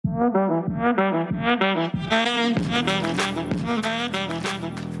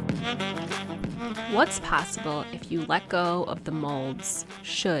What's possible if you let go of the molds,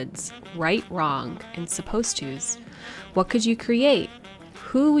 shoulds, right, wrong, and supposed tos? What could you create?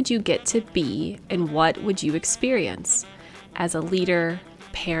 Who would you get to be, and what would you experience? As a leader,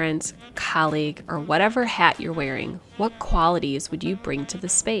 parent, colleague, or whatever hat you're wearing, what qualities would you bring to the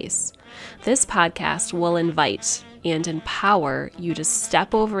space? This podcast will invite and empower you to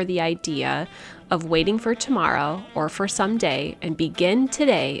step over the idea of waiting for tomorrow or for someday and begin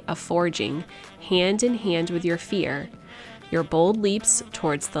today a forging hand in hand with your fear, your bold leaps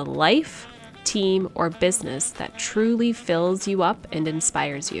towards the life, team, or business that truly fills you up and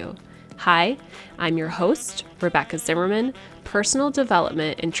inspires you. Hi, I'm your host, Rebecca Zimmerman, personal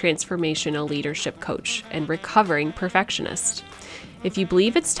development and transformational leadership coach and recovering perfectionist. If you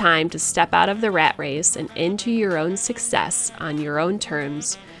believe it's time to step out of the rat race and into your own success on your own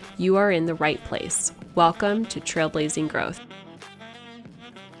terms, you are in the right place. Welcome to Trailblazing Growth.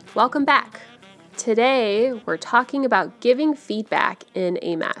 Welcome back. Today, we're talking about giving feedback in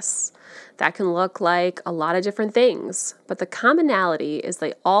a mess. That can look like a lot of different things, but the commonality is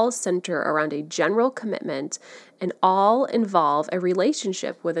they all center around a general commitment and all involve a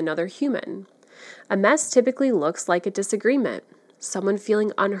relationship with another human. A mess typically looks like a disagreement, someone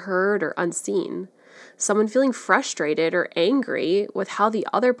feeling unheard or unseen, someone feeling frustrated or angry with how the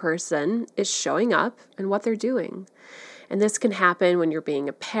other person is showing up and what they're doing. And this can happen when you're being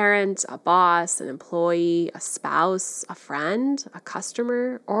a parent, a boss, an employee, a spouse, a friend, a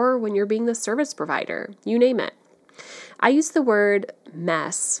customer, or when you're being the service provider, you name it. I use the word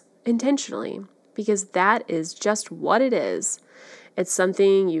mess intentionally because that is just what it is. It's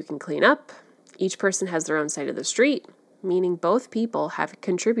something you can clean up. Each person has their own side of the street, meaning both people have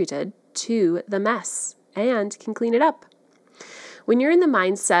contributed to the mess and can clean it up. When you're in the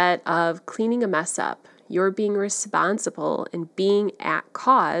mindset of cleaning a mess up, you're being responsible and being at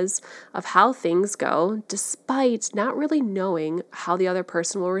cause of how things go, despite not really knowing how the other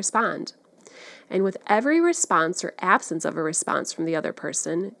person will respond. And with every response or absence of a response from the other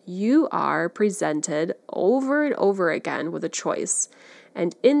person, you are presented over and over again with a choice.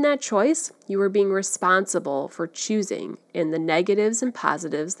 And in that choice, you are being responsible for choosing in the negatives and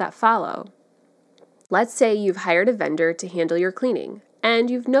positives that follow. Let's say you've hired a vendor to handle your cleaning, and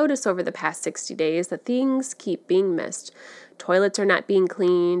you've noticed over the past 60 days that things keep being missed. Toilets are not being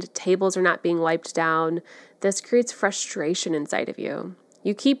cleaned, tables are not being wiped down. This creates frustration inside of you.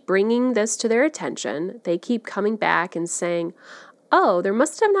 You keep bringing this to their attention. They keep coming back and saying, "Oh, there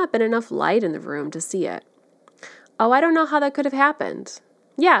must have not been enough light in the room to see it. Oh, I don't know how that could have happened.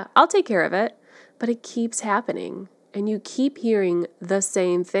 Yeah, I'll take care of it." But it keeps happening, and you keep hearing the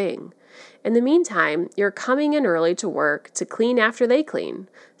same thing. In the meantime, you're coming in early to work to clean after they clean.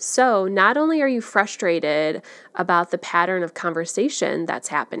 So not only are you frustrated about the pattern of conversation that's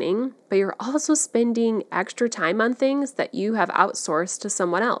happening, but you're also spending extra time on things that you have outsourced to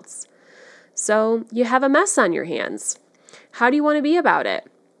someone else. So you have a mess on your hands. How do you want to be about it?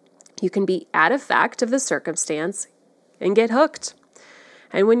 You can be at effect of the circumstance and get hooked.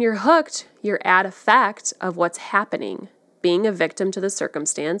 And when you're hooked, you're at effect of what's happening, being a victim to the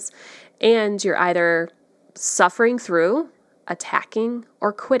circumstance, and you're either suffering through, attacking,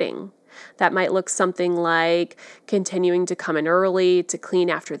 or quitting. That might look something like continuing to come in early, to clean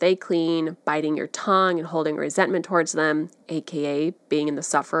after they clean, biting your tongue and holding resentment towards them, aka being in the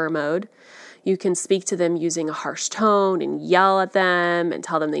sufferer mode. You can speak to them using a harsh tone and yell at them and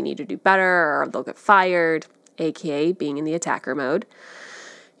tell them they need to do better or they'll get fired, aka being in the attacker mode.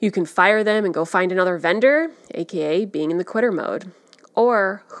 You can fire them and go find another vendor, aka being in the quitter mode.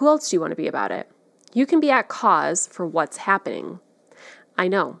 Or who else do you want to be about it? You can be at cause for what's happening. I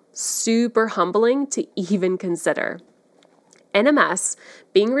know, super humbling to even consider. In a mess,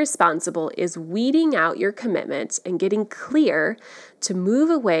 being responsible is weeding out your commitments and getting clear to move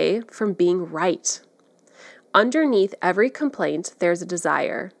away from being right. Underneath every complaint, there's a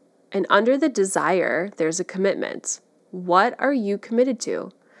desire. And under the desire, there's a commitment. What are you committed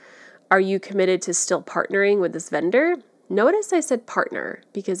to? Are you committed to still partnering with this vendor? Notice I said partner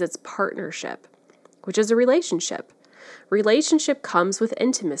because it's partnership, which is a relationship. Relationship comes with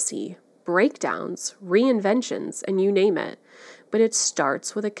intimacy, breakdowns, reinventions, and you name it. But it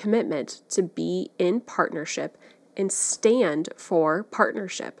starts with a commitment to be in partnership and stand for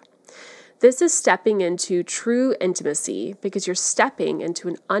partnership. This is stepping into true intimacy because you're stepping into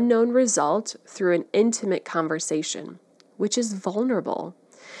an unknown result through an intimate conversation, which is vulnerable.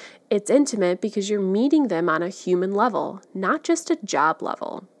 It's intimate because you're meeting them on a human level, not just a job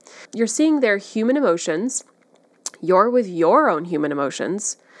level. You're seeing their human emotions. You're with your own human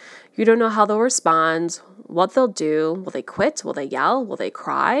emotions. You don't know how they'll respond, what they'll do. Will they quit? Will they yell? Will they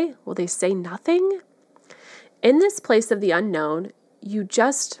cry? Will they say nothing? In this place of the unknown, you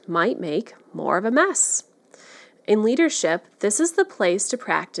just might make more of a mess. In leadership, this is the place to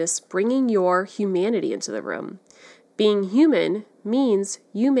practice bringing your humanity into the room. Being human means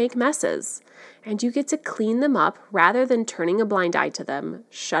you make messes, and you get to clean them up rather than turning a blind eye to them,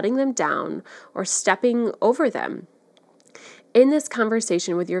 shutting them down, or stepping over them. In this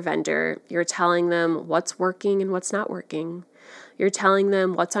conversation with your vendor, you're telling them what's working and what's not working. You're telling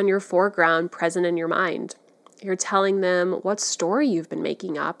them what's on your foreground present in your mind. You're telling them what story you've been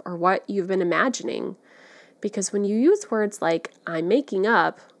making up or what you've been imagining. Because when you use words like I'm making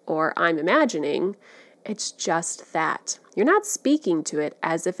up or I'm imagining, it's just that. You're not speaking to it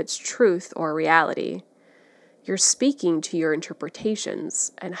as if it's truth or reality. You're speaking to your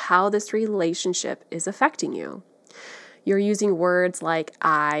interpretations and how this relationship is affecting you. You're using words like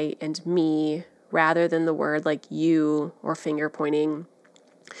I and me rather than the word like you or finger pointing.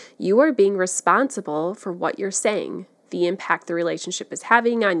 You are being responsible for what you're saying, the impact the relationship is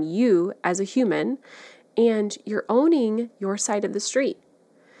having on you as a human, and you're owning your side of the street.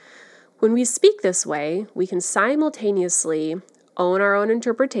 When we speak this way, we can simultaneously own our own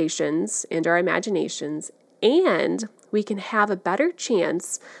interpretations and our imaginations, and we can have a better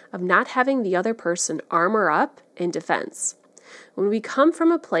chance of not having the other person armor up in defense. When we come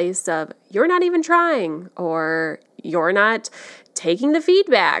from a place of, you're not even trying, or you're not taking the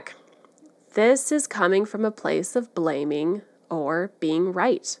feedback, this is coming from a place of blaming or being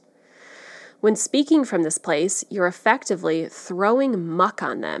right. When speaking from this place, you're effectively throwing muck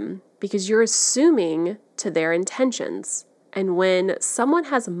on them because you're assuming to their intentions. And when someone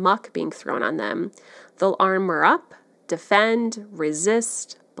has muck being thrown on them, they'll armor up, defend,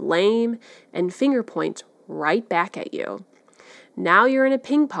 resist, blame, and finger point right back at you. Now you're in a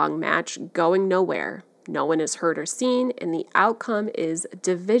ping pong match going nowhere. No one is heard or seen, and the outcome is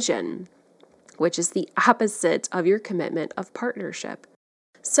division, which is the opposite of your commitment of partnership.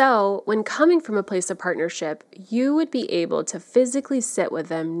 So, when coming from a place of partnership, you would be able to physically sit with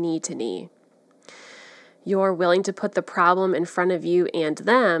them knee to knee. You're willing to put the problem in front of you and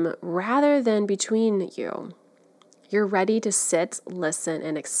them rather than between you. You're ready to sit, listen,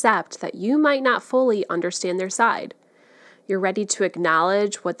 and accept that you might not fully understand their side. You're ready to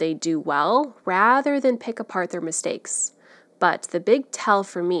acknowledge what they do well rather than pick apart their mistakes. But the big tell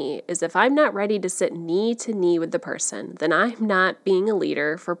for me is if I'm not ready to sit knee to knee with the person, then I'm not being a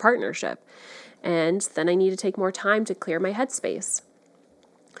leader for partnership. And then I need to take more time to clear my headspace.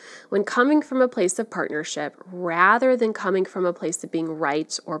 When coming from a place of partnership, rather than coming from a place of being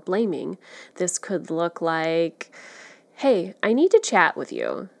right or blaming, this could look like, hey, I need to chat with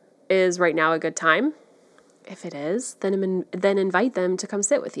you. Is right now a good time? If it is, then invite them to come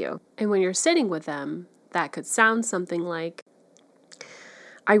sit with you. And when you're sitting with them, that could sound something like,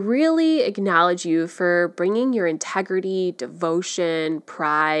 I really acknowledge you for bringing your integrity, devotion,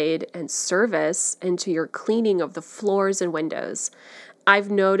 pride, and service into your cleaning of the floors and windows.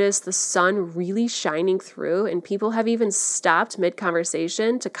 I've noticed the sun really shining through, and people have even stopped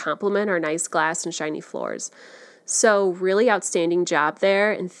mid-conversation to compliment our nice glass and shiny floors. So really outstanding job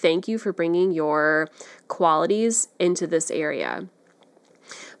there, and thank you for bringing your qualities into this area.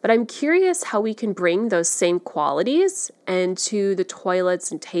 But I'm curious how we can bring those same qualities into the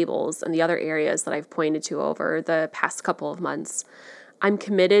toilets and tables and the other areas that I've pointed to over the past couple of months. I'm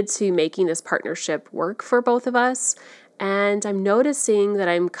committed to making this partnership work for both of us, and I'm noticing that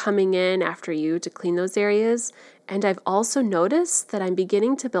I'm coming in after you to clean those areas, and I've also noticed that I'm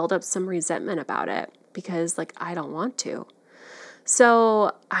beginning to build up some resentment about it because, I don't want to.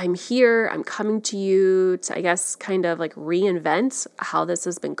 So I'm here, I'm coming to you to, I guess, kind of reinvent how this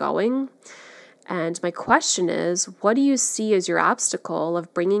has been going. And my question is, what do you see as your obstacle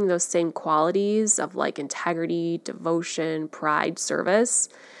of bringing those same qualities of integrity, devotion, pride, service,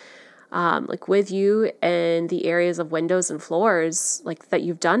 with you in the areas of windows and floors, that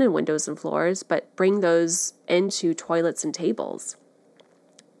you've done in windows and floors, but bring those into toilets and tables?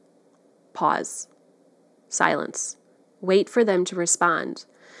 Pause. Silence. Wait for them to respond.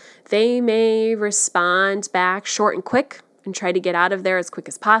 They may respond back short and quick and try to get out of there as quick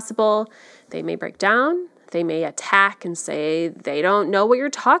as possible. They may break down. They may attack and say they don't know what you're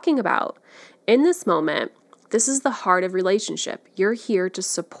talking about. In this moment, this is the heart of relationship. You're here to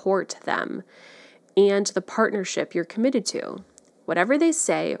support them and the partnership you're committed to. Whatever they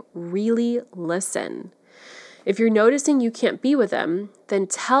say, really listen. If you're noticing you can't be with them, then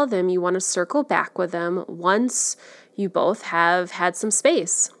tell them you want to circle back with them once you both have had some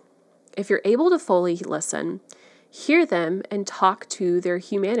space. If you're able to fully listen, Hear them and talk to their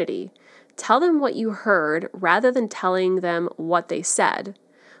humanity. Tell them what you heard rather than telling them what they said.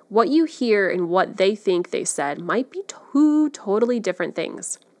 What you hear and what they think they said might be two totally different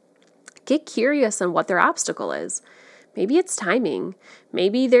things. Get curious on what their obstacle is. Maybe it's timing.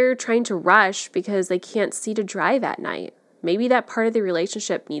 Maybe they're trying to rush because they can't see to drive at night. Maybe that part of the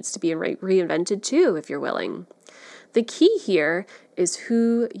relationship needs to be reinvented too, if you're willing. The key here is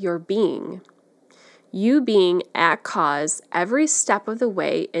who you're being. You being at cause every step of the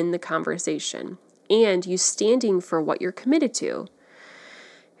way in the conversation, and you standing for what you're committed to.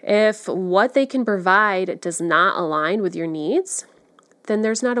 If what they can provide does not align with your needs, then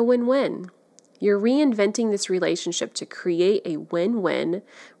there's not a win-win. You're reinventing this relationship to create a win-win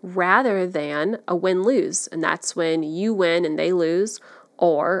rather than a win-lose. And that's when you win and they lose,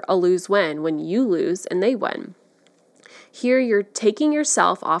 or a lose-win when you lose and they win. Here you're taking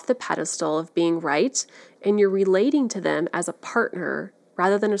yourself off the pedestal of being right, and you're relating to them as a partner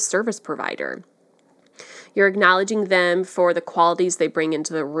rather than a service provider. You're acknowledging them for the qualities they bring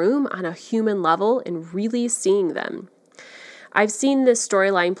into the room on a human level and really seeing them. I've seen this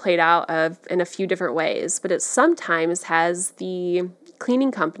storyline played out in a few different ways, but it sometimes has the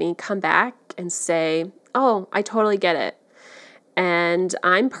cleaning company come back and say, "Oh, I totally get it. And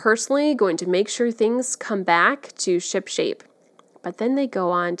I'm personally going to make sure things come back to ship shape." But then they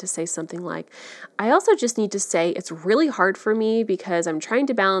go on to say something like, "I also just need to say it's really hard for me because I'm trying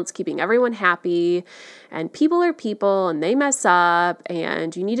to balance keeping everyone happy, and people are people and they mess up,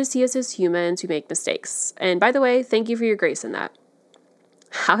 and you need to see us as humans who make mistakes. And by the way, thank you for your grace in that."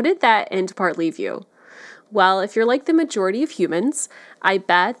 How did that end part leave you? Well, if you're like the majority of humans, I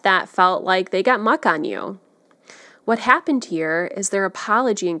bet that felt like they got muck on you. What happened here is their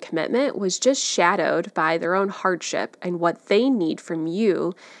apology and commitment was just shadowed by their own hardship and what they need from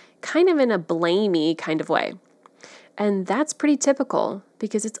you, kind of in a blamey kind of way. And that's pretty typical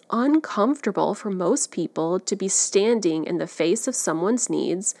because it's uncomfortable for most people to be standing in the face of someone's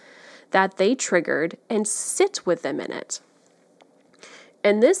needs that they triggered and sit with them in it.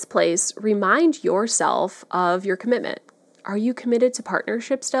 In this place, remind yourself of your commitment. Are you committed to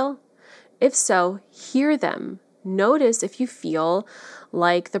partnership still? If so, hear them. Notice if you feel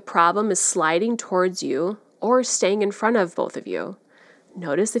like the problem is sliding towards you or staying in front of both of you.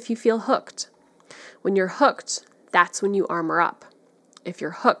 Notice if you feel hooked. When you're hooked, that's when you armor up. If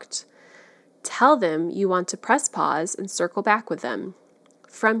you're hooked, tell them you want to press pause and circle back with them.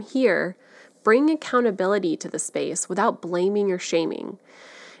 From here, bring accountability to the space without blaming or shaming.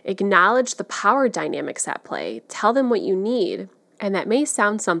 Acknowledge the power dynamics at play. Tell them what you need. And that may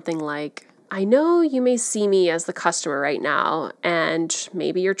sound something like, "I know you may see me as the customer right now, and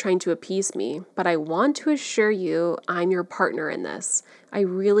maybe you're trying to appease me, but I want to assure you I'm your partner in this. I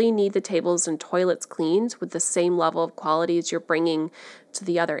really need the tables and toilets cleaned with the same level of quality as you're bringing to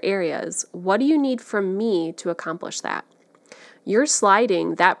the other areas. What do you need from me to accomplish that?" You're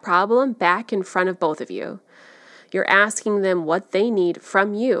sliding that problem back in front of both of you. You're asking them what they need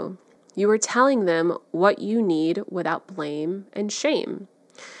from you. You are telling them what you need without blame and shame.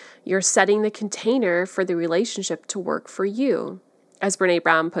 You're setting the container for the relationship to work for you. As Brené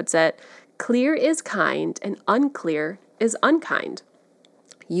Brown puts it, clear is kind and unclear is unkind.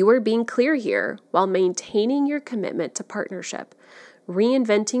 You are being clear here while maintaining your commitment to partnership,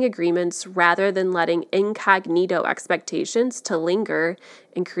 reinventing agreements rather than letting incognito expectations to linger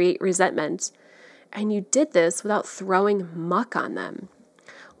and create resentment. And you did this without throwing muck on them.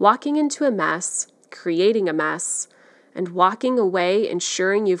 Walking into a mess, creating a mess, and walking away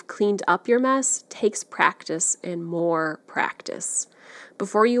ensuring you've cleaned up your mess takes practice and more practice.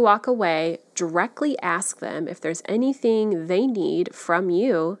 Before you walk away, directly ask them if there's anything they need from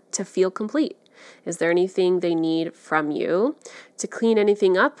you to feel complete. Is there anything they need from you to clean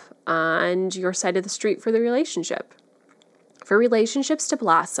anything up on your side of the street for the relationship? For relationships to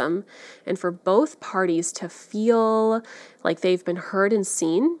blossom and for both parties to feel like they've been heard and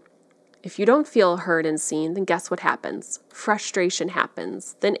seen, if you don't feel heard and seen, then guess what happens? Frustration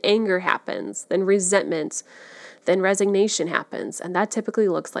happens, then anger happens, then resentment, then resignation happens. And that typically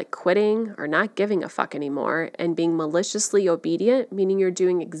looks like quitting or not giving a fuck anymore and being maliciously obedient, meaning you're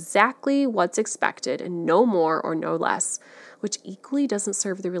doing exactly what's expected and no more or no less, which equally doesn't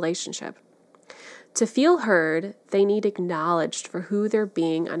serve the relationship. To feel heard, they need acknowledged for who they're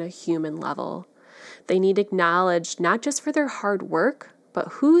being on a human level. They need acknowledged not just for their hard work, but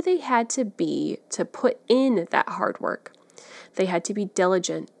who they had to be to put in that hard work. They had to be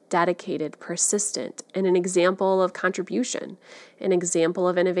diligent, dedicated, persistent, and an example of contribution, an example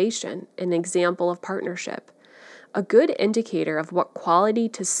of innovation, an example of partnership. A good indicator of what quality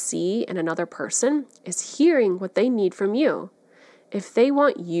to see in another person is hearing what they need from you. If they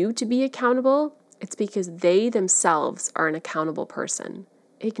want you to be accountable, it's because they themselves are an accountable person.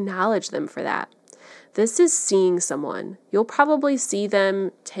 Acknowledge them for that. This is seeing someone. You'll probably see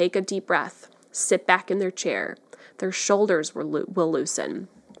them take a deep breath, sit back in their chair. Their shoulders will loosen.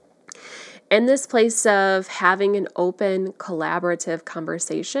 In this place of having an open, collaborative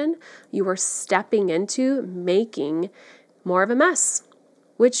conversation, you are stepping into making more of a mess,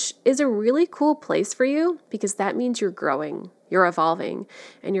 which is a really cool place for you because that means you're growing, you're evolving,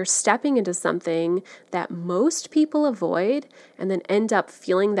 and you're stepping into something that most people avoid and then end up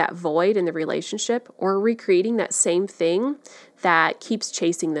feeling that void in the relationship or recreating that same thing that keeps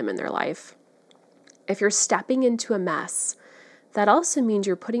chasing them in their life. If you're stepping into a mess, that also means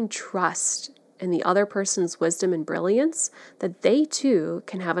you're putting trust in the other person's wisdom and brilliance, that they too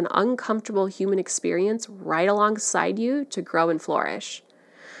can have an uncomfortable human experience right alongside you to grow and flourish.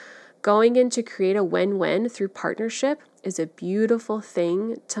 Going in to create a win-win through partnership is a beautiful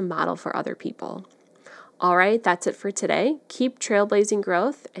thing to model for other people. All right, that's it for today. Keep trailblazing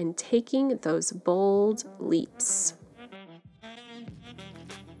growth and taking those bold leaps.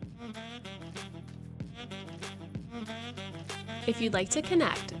 If you'd like to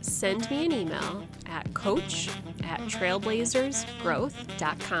connect, send me an email at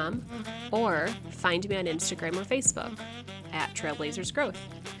coach@trailblazersgrowth.com or find me on Instagram or Facebook at trailblazersgrowth.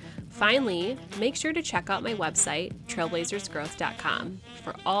 Finally, make sure to check out my website, trailblazersgrowth.com,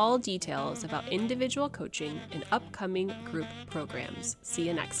 for all details about individual coaching and upcoming group programs. See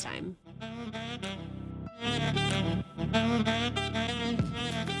you next time.